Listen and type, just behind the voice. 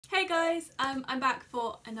Hey guys, I'm back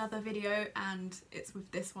for another video and it's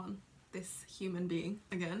with this human being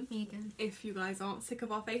again. Vegan. If you guys aren't sick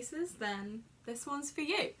of our faces, then this one's for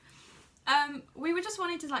you. We were just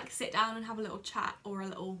wanting to like sit down and have a little chat or a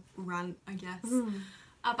little rant, I guess,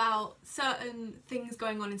 about certain things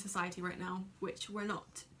going on in society right now, which we're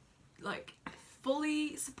not like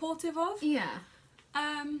fully supportive of. Yeah.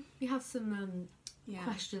 We have some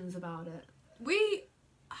questions about it. We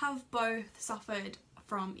have both suffered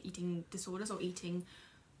from eating disorders or eating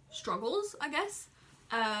struggles, I guess.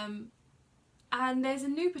 And there's a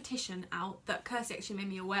new petition out that Kirsty actually made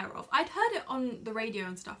me aware of. I'd heard it on the radio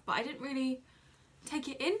and stuff, but I didn't really take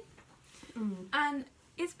it in. And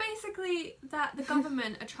it's basically that the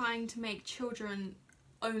government are trying to make children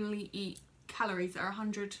only eat calories that are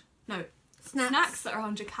snacks that are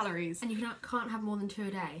 100 calories. And you can't have more than 2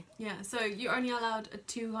 a day. Yeah, so you're only allowed a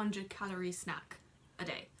 200 calorie snack a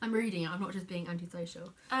day. I'm reading it, I'm not just being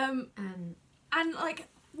antisocial. And like,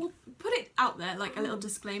 we'll put it out there, like a little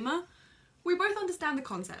disclaimer. We both understand the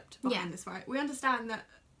concept behind this, right? We understand that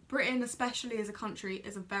Britain, especially as a country,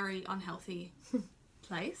 is a very unhealthy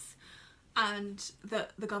place, and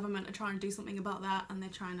that the government are trying to do something about that, and they're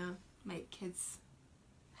trying to make kids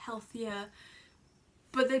healthier,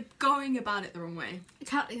 but they're going about it the wrong way.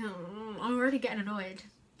 I'm already getting annoyed,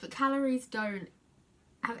 but calories don't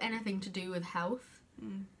have anything to do with health.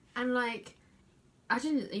 And like, I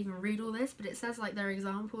didn't even read all this, but it says like there are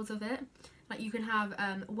examples of it. Like you can have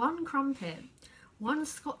 1 crumpet, 1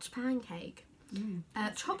 Scotch pancake,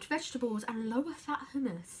 chopped vegetables and lower fat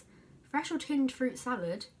hummus, fresh or tinned fruit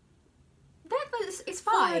salad. It's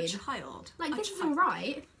fine. For a child. Like, this is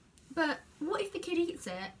alright, but what if the kid eats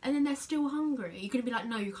it and then they're still hungry? You're going to be like,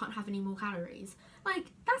 no, you can't have any more calories. Like,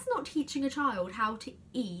 that's not teaching a child how to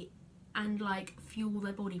eat and like fuel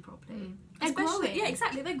their body properly. They're growing. Yeah,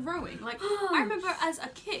 exactly, they're growing. Like, I remember as a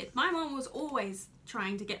kid, my mum was always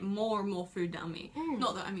trying to get more and more food down me.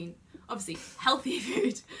 Not that, I mean, obviously healthy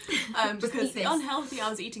food, because the unhealthy I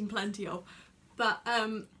was eating plenty of. But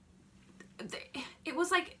it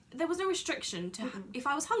was like, there was no restriction to, if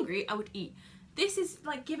I was hungry, I would eat. This is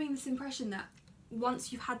like giving this impression that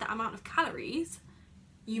once you've had that amount of calories,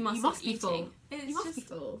 you must be full. You must be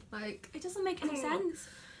full. Like, it doesn't make any sense.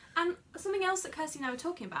 And something else that Kirsty and I were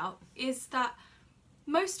talking about is that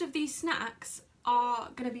most of these snacks are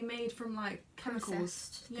going to be made from like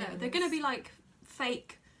chemicals. Yeah, they're going to be like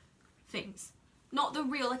fake things. Not the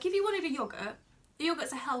real, like if you wanted a yogurt, the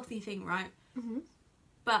yogurt's a healthy thing, right?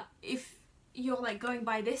 But if you're like going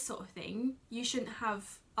by this sort of thing, you shouldn't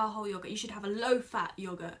have a whole yogurt. You should have a low fat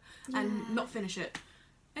yogurt and not finish it.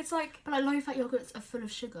 It's like... But like low fat yogurts are full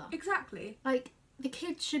of sugar. Exactly. Like, the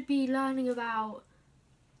kids should be learning about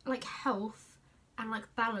like health and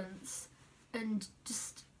like balance and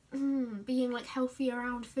just being like healthy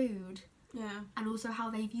around food. Yeah. And also how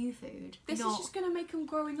they view food. This is just going to make them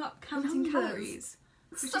growing up counting numbers. Calories.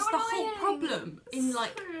 Which is the whole problem in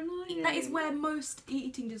like, that is where most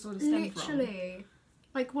eating disorders stem from. Literally.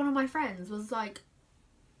 Like, one of my friends was like,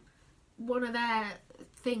 one of their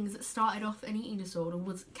things that started off an eating disorder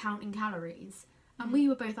was counting calories. And we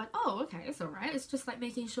were both like, oh, okay, it's alright. It's just like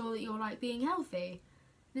making sure that you're like being healthy.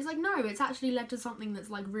 And it's like, no, it's actually led to something that's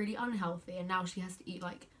like really unhealthy, and now she has to eat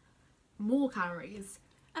like more calories.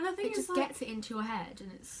 And the thing it is, just like, gets it into her head, and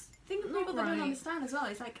it's thing that people that don't understand as well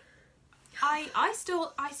is like, I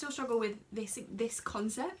still struggle with this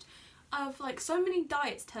concept of like, so many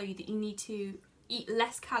diets tell you that you need to eat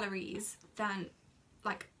less calories than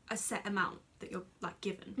like a set amount that you're like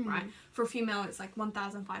given, right? For a female it's like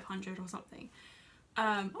 1,500 or something.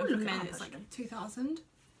 And for men it's like 2,000.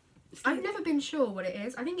 I've never been sure what it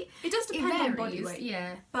is. I think it does depend on body weight.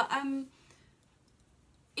 Yeah. But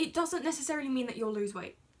it doesn't necessarily mean that you'll lose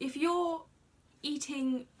weight. If you're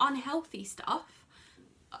eating unhealthy stuff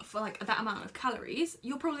for like that amount of calories,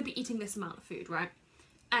 you'll probably be eating this amount of food, right?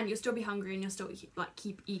 And you'll still be hungry and you'll still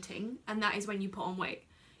keep eating, and that is when you put on weight.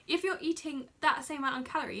 If you're eating that same amount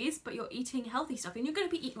of calories but you're eating healthy stuff, then you're going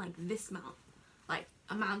to be eating like this amount, like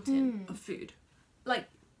a mountain of food. Like,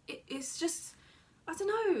 it's just, I don't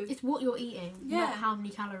know. It's what you're eating, not how many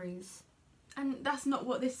calories. And that's not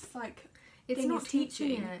what this, like, it's thing not is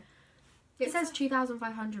teaching it. It says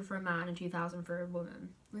 2,500 for a man and 2,000 for a woman.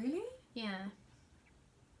 Really? Yeah.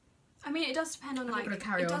 I mean, it does depend on, like,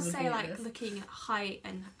 it does say, like, looking at height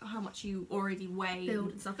and how much you already weigh.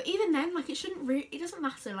 Build and stuff. But even then, like, it doesn't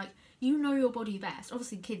matter. Like, you know your body best.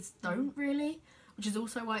 Obviously, kids don't really, which is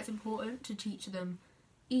also why it's important to teach them,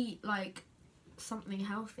 eat, like, something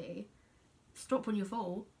healthy. Stop when you're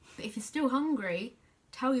full. But if you're still hungry,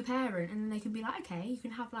 tell your parent, and then they can be like, okay, you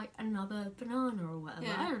can have like another banana or whatever.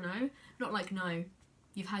 I don't know. Not like, no,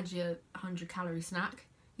 you've had your 100-calorie snack,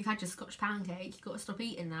 you've had your Scotch pancake, you've got to stop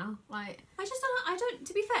eating now. Like, I just don't,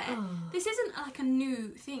 to be fair, this isn't like a new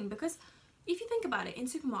thing, because if you think about it, in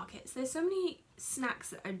supermarkets, there's so many snacks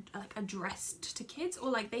that are like addressed to kids, or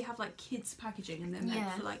like they have like kids packaging and they're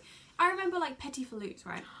meant for like, I remember like Petit Faloots,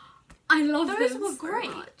 right? I love those them were so great,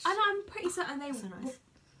 much. and I'm pretty certain they So nice.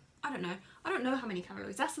 I don't know how many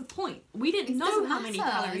calories. That's the point. We didn't know how many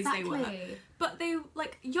calories they were. But they,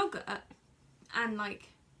 like, yogurt and like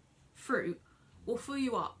fruit will fill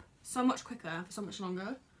you up so much quicker for so much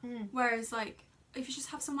longer. Whereas like if you just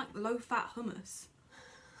have some like low fat hummus,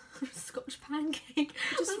 Scotch pancake.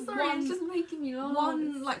 Just it's just making me laugh.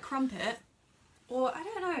 one like crumpet, or I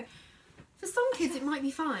don't know. For some kids it might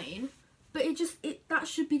be fine, but that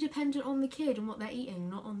should be dependent on the kid and what they're eating,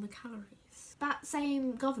 not on the calories. That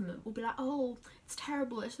same government will be like, oh, it's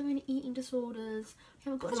terrible, there's so many eating disorders,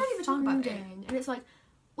 we haven't got enough funding. And it's like,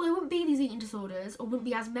 well, there wouldn't be these eating disorders, or wouldn't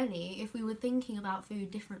be as many, if we were thinking about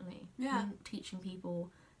food differently. Yeah. And teaching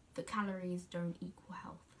people that calories don't equal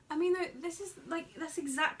health. I mean, this is like, that's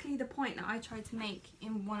exactly the point that I tried to make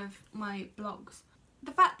in one of my blogs.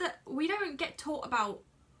 The fact that we don't get taught about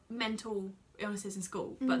mental illnesses in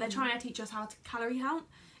school, but they're trying to teach us how to calorie count.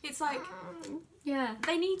 It's like, yeah,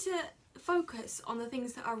 they need to focus on the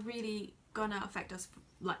things that are really gonna affect us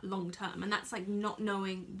like long term, and that's like not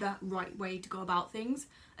knowing the right way to go about things,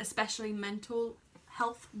 especially mental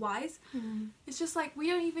health wise. It's just like we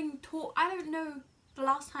don't even talk. I don't know the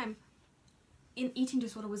last time an eating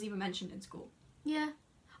disorder was even mentioned in school. Yeah,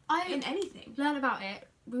 in anything. Learn about it.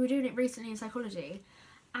 We were doing it recently in psychology,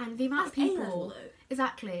 and the amount of people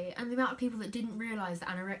exactly, and the amount of people that didn't realise that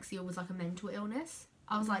anorexia was like a mental illness.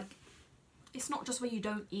 I was like, it's not just where you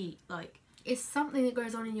don't eat, like it's something that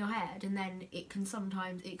goes on in your head, and then it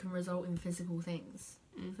can result in physical things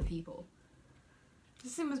for people. The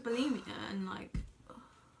same as bulimia and like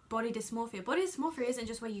body dysmorphia. Body dysmorphia isn't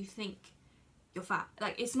just where you think you're fat.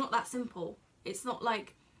 Like, it's not that simple. It's not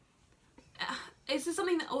like it's just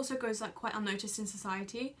something that also goes like quite unnoticed in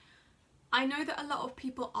society. I know that a lot of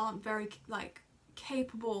people aren't very like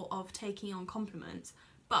capable of taking on compliments,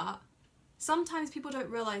 but sometimes people don't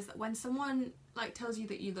realise that when someone like tells you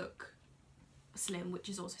that you look slim, which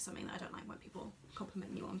is also something that I don't like when people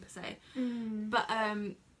compliment you on per se, but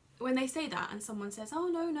when they say that and someone says, oh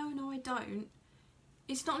no I don't,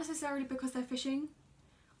 it's not necessarily because they're fishing.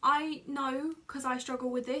 I know, because I struggle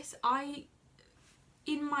with this,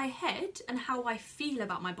 in my head and how I feel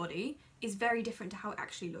about my body is very different to how it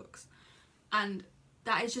actually looks, and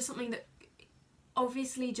that is just something that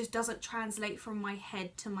obviously just doesn't translate from my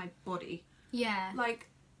head to my body. Yeah. Like,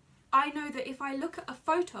 I know that if I look at a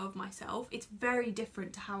photo of myself, it's very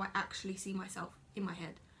different to how I actually see myself in my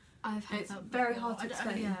head. I've had it's that very before. hard to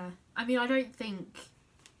explain. Yeah. I mean, I don't think,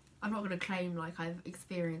 I'm not going to claim like I've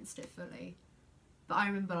experienced it fully, but I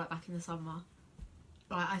remember like back in the summer,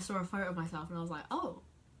 like I saw a photo of myself and I was like, oh,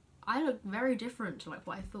 I look very different to like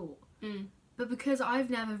what I thought. But because I've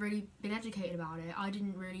never really been educated about it, I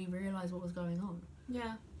didn't really realise what was going on.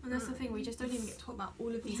 Yeah. And that's the thing, we just don't even get taught about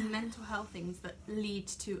all of these mental health things that lead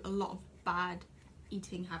to a lot of bad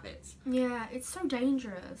eating habits. Yeah, it's so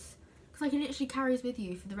dangerous. Because like it literally carries with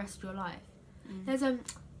you for the rest of your life. There's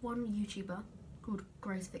one YouTuber called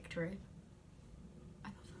Grace Victory. I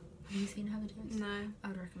love her. Have you seen her videos? No. I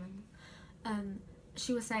would recommend them.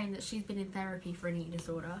 She was saying that she's been in therapy for an eating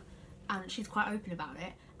disorder, and she's quite open about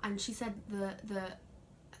it. And she said that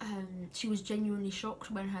she was genuinely shocked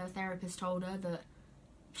when her therapist told her that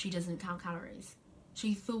she doesn't count calories.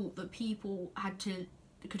 She thought that people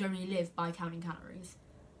could only live by counting calories.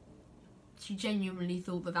 She genuinely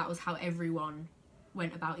thought that was how everyone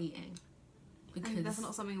went about eating. Because that's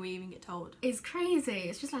not something we even get told. It's crazy.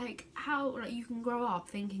 It's just like how like you can grow up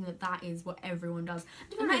thinking that is what everyone does.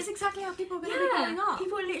 And that's exactly how people are going to be growing up.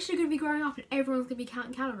 People are literally going to be growing up and everyone's going to be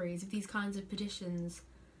counting calories with these kinds of petitions.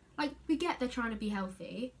 Like, we get they're trying to be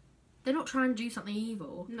healthy. They're not trying to do something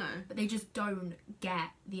evil. No. But they just don't get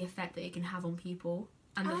the effect that it can have on people.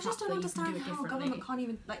 And I just don't understand how government can't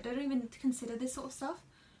even, like, they don't even consider this sort of stuff.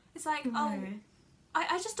 It's like,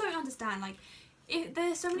 I just don't understand. Like,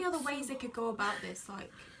 there's so many other ways they could go about this,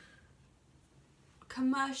 like,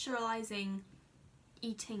 commercialising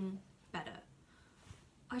eating better.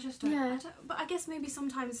 I just don't. But I guess maybe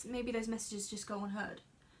sometimes those messages just go unheard.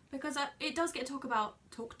 Because it does get talked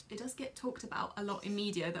about a lot in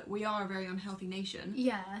media that we are a very unhealthy nation.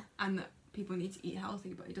 Yeah. And that people need to eat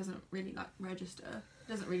healthy, but it doesn't really like register.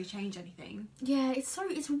 It doesn't really change anything. Yeah, it's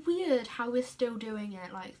weird how we're still doing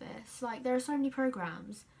it like this. Like, there are so many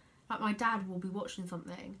programs. Like, my dad will be watching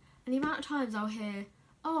something, and the amount of times I'll hear,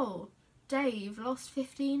 oh, Dave lost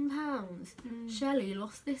 15 pounds. Shelley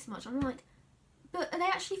lost this much. I'm like, but are they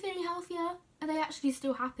actually feeling healthier? Are they actually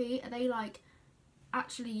still happy? Are they like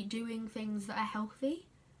actually doing things that are healthy?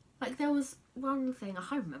 Like there was one thing, I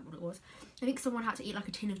can't remember what it was. I think someone had to eat like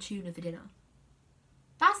a tin of tuna for dinner.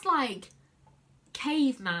 That's like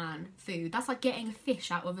caveman food. That's like getting a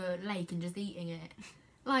fish out of a lake and just eating it.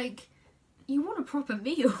 Like, you want a proper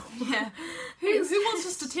meal. Yeah. Who wants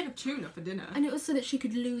just a tin of tuna for dinner? And it was so that she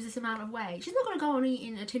could lose this amount of weight. She's not going to go on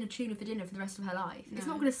eating a tin of tuna for dinner for the rest of her life. No. It's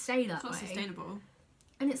not going to stay that way. It's not sustainable.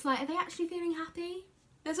 And it's like, are they actually feeling happy?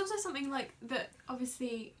 There's also something like that,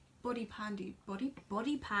 obviously, body positive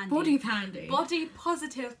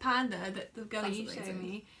panda that the girl you showed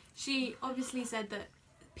me. She obviously said that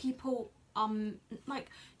people like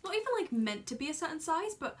not even like meant to be a certain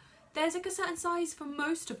size, but there's like a certain size for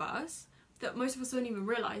most of us that most of us don't even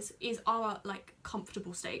realise is our like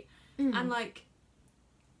comfortable state. And like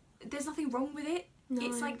there's nothing wrong with it. No.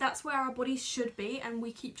 It's like that's where our bodies should be, and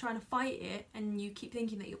we keep trying to fight it, and you keep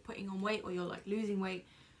thinking that you're putting on weight or you're like losing weight,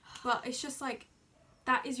 but it's just like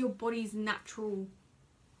that is your body's natural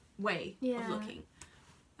way of looking.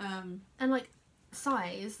 And like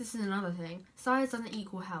size, this is another thing, size doesn't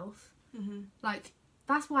equal health. Like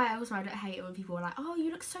that's why I don't hate it when people are like, oh, you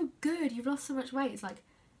look so good, you've lost so much weight. It's like,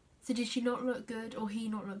 so did she not look good or he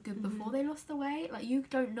not look good before they lost the weight? Like, you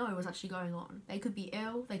don't know what's actually going on. They could be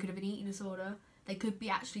ill, they could have an eating disorder, they could be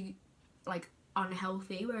actually like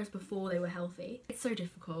unhealthy, whereas before they were healthy. It's so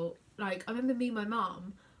difficult. Like, I remember me and my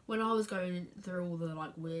mum, when I was going through all the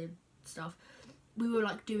like weird stuff, we were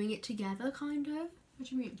like doing it together, kind of. What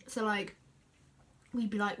do you mean? So like, we'd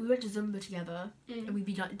be like, we went to Zumba together, and we'd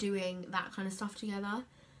be like doing that kind of stuff together,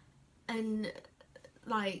 and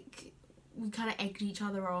like we kind of egged each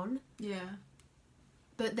other on. Yeah.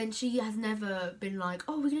 But then she has never been like,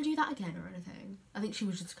 oh, we're gonna do that again or anything. I think she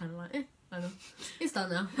was just kind of like, it's done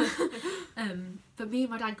now. But me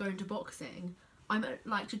and my dad going to boxing, I'm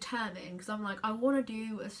like determined, because I'm like, I want to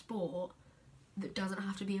do a sport that doesn't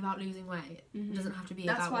have to be about losing weight. It doesn't have to be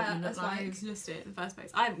about what you look like. That's why I suggested it in the first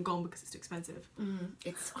place. I haven't gone because it's too expensive.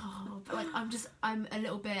 But like I'm a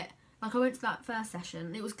little bit, like I went to that first session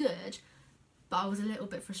and it was good, but I was a little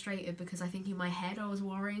bit frustrated because I think in my head I was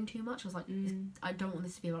worrying too much. I was like, I don't want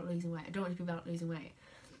this to be about losing weight. I don't want it to be about losing weight.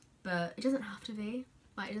 But it doesn't have to be.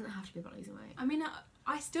 Like, it doesn't have to be about losing weight. I mean,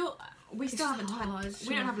 we still haven't time.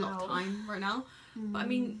 We don't have a lot of time right now. But I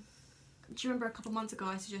mean, do you remember a couple months ago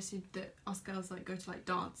I suggested that us girls like go to like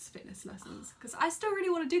dance fitness lessons? Because I still really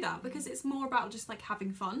want to do that, because it's more about just like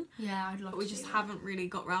having fun. Yeah, I'd love to. But we just haven't really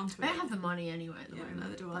got round to it. I don't have the money anyway at the moment.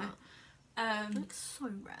 Neither do I. It looks so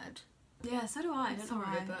red. Yeah, so do I.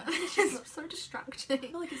 Sorry, but it's just so distracting. I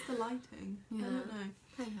feel like it's the lighting. Yeah. I don't know.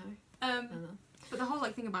 Hey ho. But the whole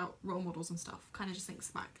like thing about role models and stuff kind of just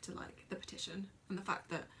links back to like the petition and the fact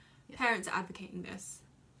that parents are advocating this.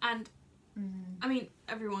 And I mean,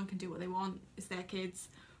 everyone can do what they want, it's their kids,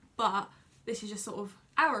 but this is just sort of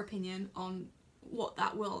our opinion on what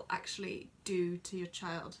that will actually do to your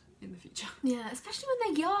child in the future. Yeah, especially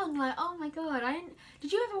when they're young. Like, oh my god,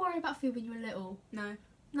 did you ever worry about food when you were little? No,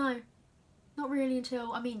 not really.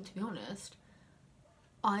 Until, I mean, to be honest,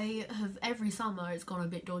 I have, every summer it's gone a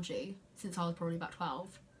bit dodgy since I was probably about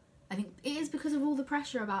 12. I think it is because of all the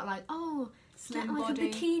pressure about like, oh, slim get like body.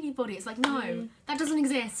 a bikini body. It's like, no, that doesn't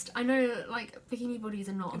exist. I know, like, bikini bodies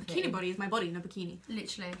are not a thing. Bikini body is my body, no bikini.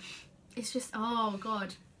 Literally. It's just, oh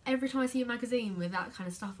god. Every time I see a magazine with that kind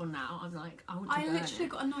of stuff on now, I'm like, I want to burn literally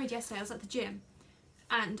got annoyed yesterday. I was at the gym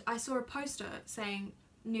and I saw a poster saying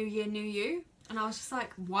New Year, New You, and I was just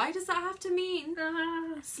like, why does that have to mean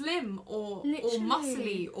slim or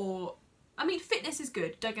muscly or... I mean, fitness is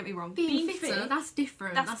good, don't get me wrong. Being fitter, that's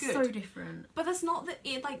different. That's good. So different. But that's not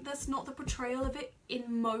that's not the portrayal of it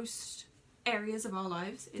in most areas of our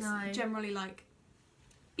lives. It's generally like,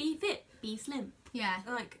 be fit, be slim. Yeah.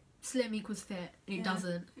 Like, slim equals fit. It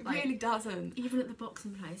doesn't. It really doesn't. Even at the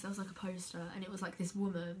boxing place, there was like a poster and it was like this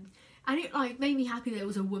woman. And it like made me happy that it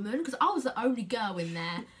was a woman, because I was the only girl in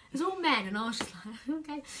there. It was all men and I was just like,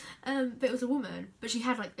 okay. But it was a woman. But she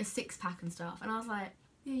had like a 6-pack and stuff. And I was like,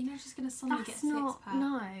 yeah, you're not just going to suddenly get a 6-pack.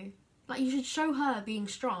 No. Like, you should show her being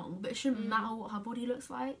strong, but it shouldn't matter what her body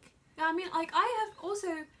looks like. Yeah, I mean, like, I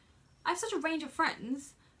have such a range of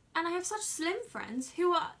friends, and I have such slim friends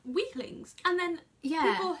who are weaklings. And then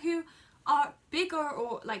people who are bigger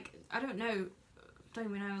or, like, I don't even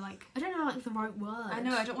know, like... I don't know, like, the right word. I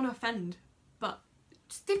know, I don't want to offend, but...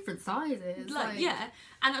 Just different sizes. Like, yeah,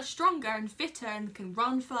 and are stronger and fitter and can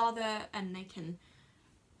run farther and they can...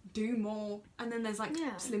 do more, and then there's like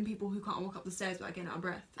slim people who can't walk up the stairs without getting out of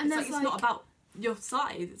breath. And it's like, it's not about your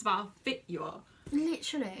size, it's about how fit you are.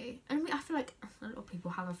 Literally. I mean, I feel like a lot of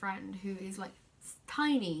people have a friend who is like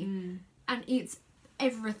tiny and eats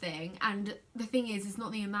everything, and the thing is, it's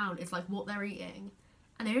not the amount, it's like what they're eating,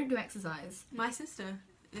 and they don't do exercise. My sister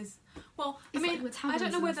is, well, It's I mean, like I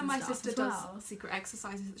don't know whether my metabolism sister stuff as does well. secret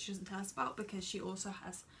exercises that she doesn't tell us about, because she also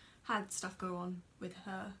has had stuff go on with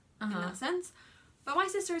her in that sense. But my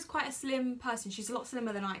sister is quite a slim person. She's a lot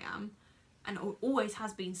slimmer than I am, and always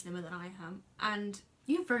has been slimmer than I am. And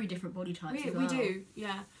You have very different body types as well. we do,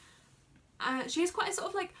 yeah. She is quite a sort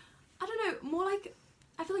of like, I don't know, more like,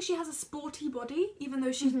 I feel like she has a sporty body, even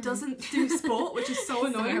though she doesn't do sport, which is so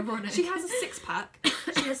annoying. ironic. She has a six-pack.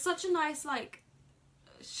 She has such a nice, like,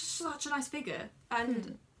 such a nice figure.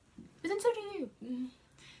 And But then so do you.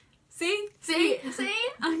 see?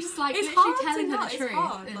 I'm just like It's literally hard to telling her not, the it's truth.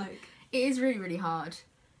 hard, and like, it is really, really hard.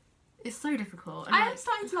 It's so difficult. And I am like,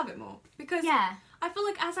 starting to love it more, because yeah. I feel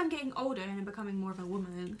like as I'm getting older and becoming more of a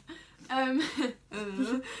woman, Still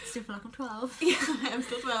feel like I'm 12. yeah, I'm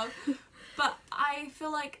still 12. But I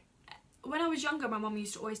feel like when I was younger, my mum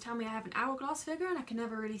used to always tell me I have an hourglass figure, and I can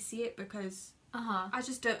never really see it because I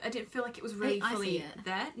didn't feel like it was really I see fully it.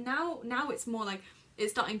 there. Now it's more like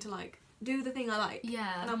it's starting to like do the thing I like.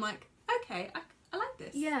 Yeah. And I'm like, okay, I like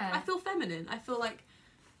this. Yeah. I feel feminine. I feel like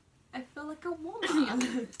a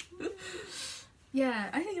woman. Yeah,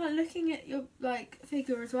 I think like looking at your like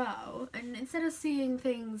figure as well, and instead of seeing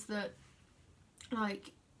things that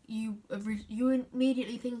like you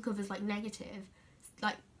immediately think of as like negative,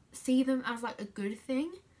 like see them as like a good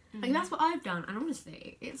thing. Like that's what I've done, and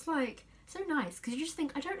honestly, it's like so nice because you just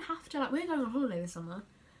think I don't have to like we're going on holiday this summer,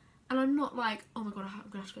 and I'm not like oh my god I'm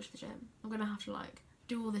gonna have to go to the gym. I'm gonna have to like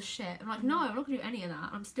do all this shit. I'm like no, I'm not gonna do any of that.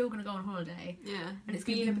 I'm still gonna go on holiday. Yeah. And it's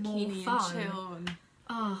be gonna in a be more bikini fun. and chill and.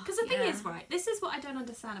 Because Because the thing is, right, this is what I don't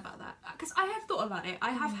understand about that. Because I have thought about it. I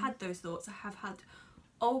have had those thoughts. I have had,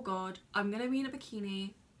 oh God, I'm going to be in a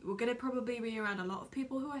bikini. We're going to probably be around a lot of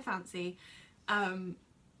people who I fancy. And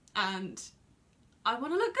I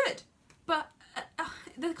want to look good. But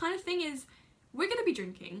the kind of thing is, we're going to be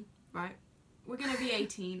drinking, right? We're going to be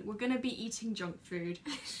 18. We're going to be eating junk food.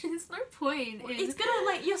 There's no point. It's going to,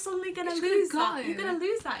 like, you're suddenly going to It's lose gonna that. go. You're going to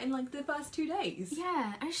lose that in, like, the first 2 days.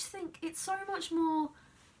 Yeah, I just think it's so much more,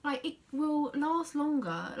 like, it will last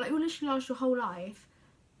longer, like, it will literally last your whole life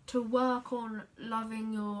to work on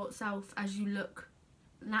loving yourself as you look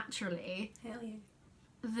naturally Hell yeah.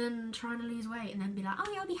 than trying to lose weight and then be like,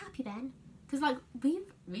 oh yeah, I'll be happy then. Because, like,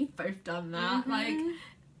 we've both done that, like,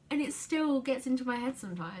 and it still gets into my head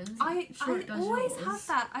sometimes. I it does always yours. have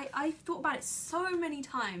that. I've thought about it so many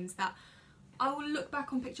times that I will look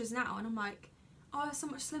back on pictures now and I'm like, oh, I was so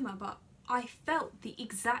much slimmer, but I felt the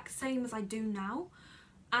exact same as I do now.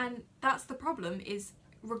 And that's the problem is,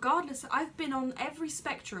 regardless, I've been on every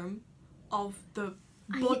spectrum of the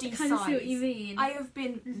body I size. kind of see what you mean. I have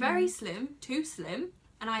been very slim, too slim,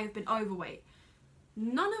 and I have been overweight.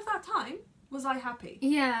 None of that time was I happy.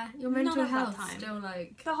 Yeah, your None mental of that health time. still,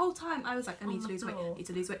 like... The whole time I was like, I On need to the lose weight, floor. need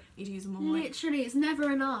to lose weight, need to use more weight. Literally, it's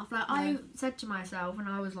never enough. Like, Yeah. I said to myself when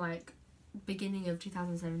I was, like, beginning of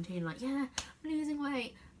 2017, like, yeah, I'm losing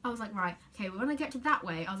weight. I was like, right, okay, when I get to that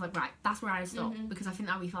weight, I was like, right, that's where I stop, because I think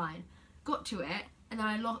that'll be fine. Got to it, and then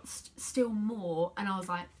I lost still more, and I was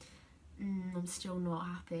like, I'm still not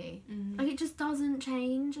happy. Like, it just doesn't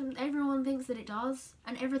change, and everyone thinks that it does,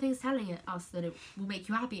 and everything's telling us that it will make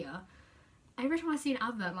you happier. Every time I see an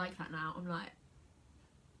advert like that now, I'm like,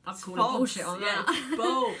 I'm It's calling false. bullshit on Yeah, that. it's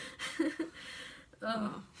bull.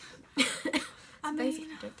 Oh. I mean, Basically,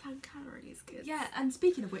 don't count calories, kids. yeah, and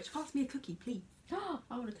speaking of which, pass me a cookie, please. I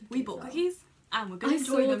want a cookie. We as bought well. cookies, and we're going I to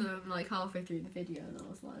saw enjoy them. them like halfway through the video, and I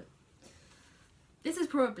was like, "This is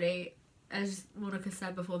probably, as Monica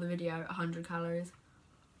said before the video, 100 calories."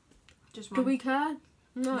 Just Do one. we care?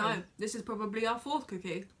 No, this is probably our fourth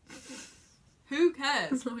cookie. Who cares?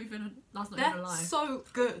 That's not even a They're lie. so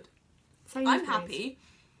good. I'm Sainsbury's. happy.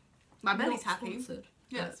 My belly's Not happy. sponsored.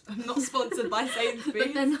 Yes, I'm not sponsored by But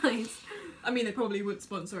Sainsbury's. they're nice. I mean, they probably would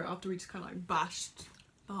sponsor it after we just kind of like bashed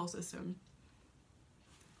the whole system.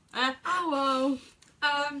 Oh well.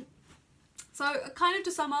 So kind of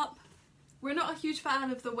to sum up, we're not a huge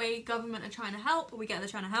fan of the way government are trying to help, but we get they're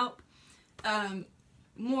trying to help.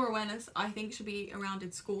 More awareness, I think, should be around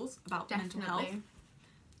in schools about mental health. Definitely.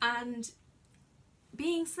 And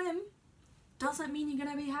being slim doesn't mean you're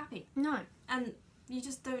gonna be happy. No. And you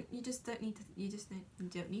don't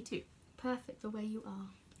need to. Perfect the way you are.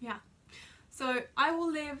 Yeah. So I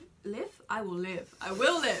will live, live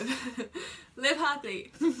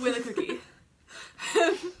happily with a cookie.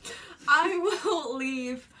 I will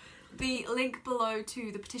leave the link below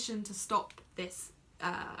to the petition to stop this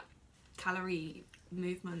calorie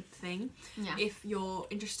movement thing. Yeah. If you're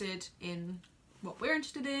interested in what we're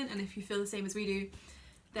interested in, and if you feel the same as we do,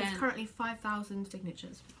 then there's currently 5,000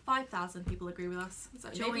 signatures. 5,000 people agree with us. So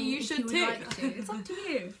Join maybe you if should you would too. like to. It's up to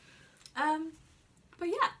you. But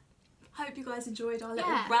yeah, hope you guys enjoyed our little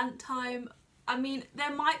Yeah. rant time. I mean,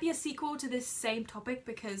 there might be a sequel to this same topic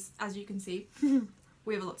because, as you can see,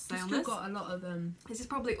 we have a lot to say We've on still this. got a lot of This is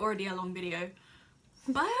probably already a long video,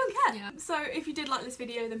 but I don't care. Yeah. So if you did like this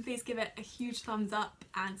video, then please give it a huge thumbs up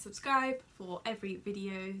and subscribe for a weekly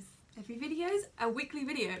video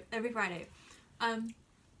every Friday.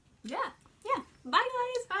 Yeah. Bye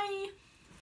guys. Bye.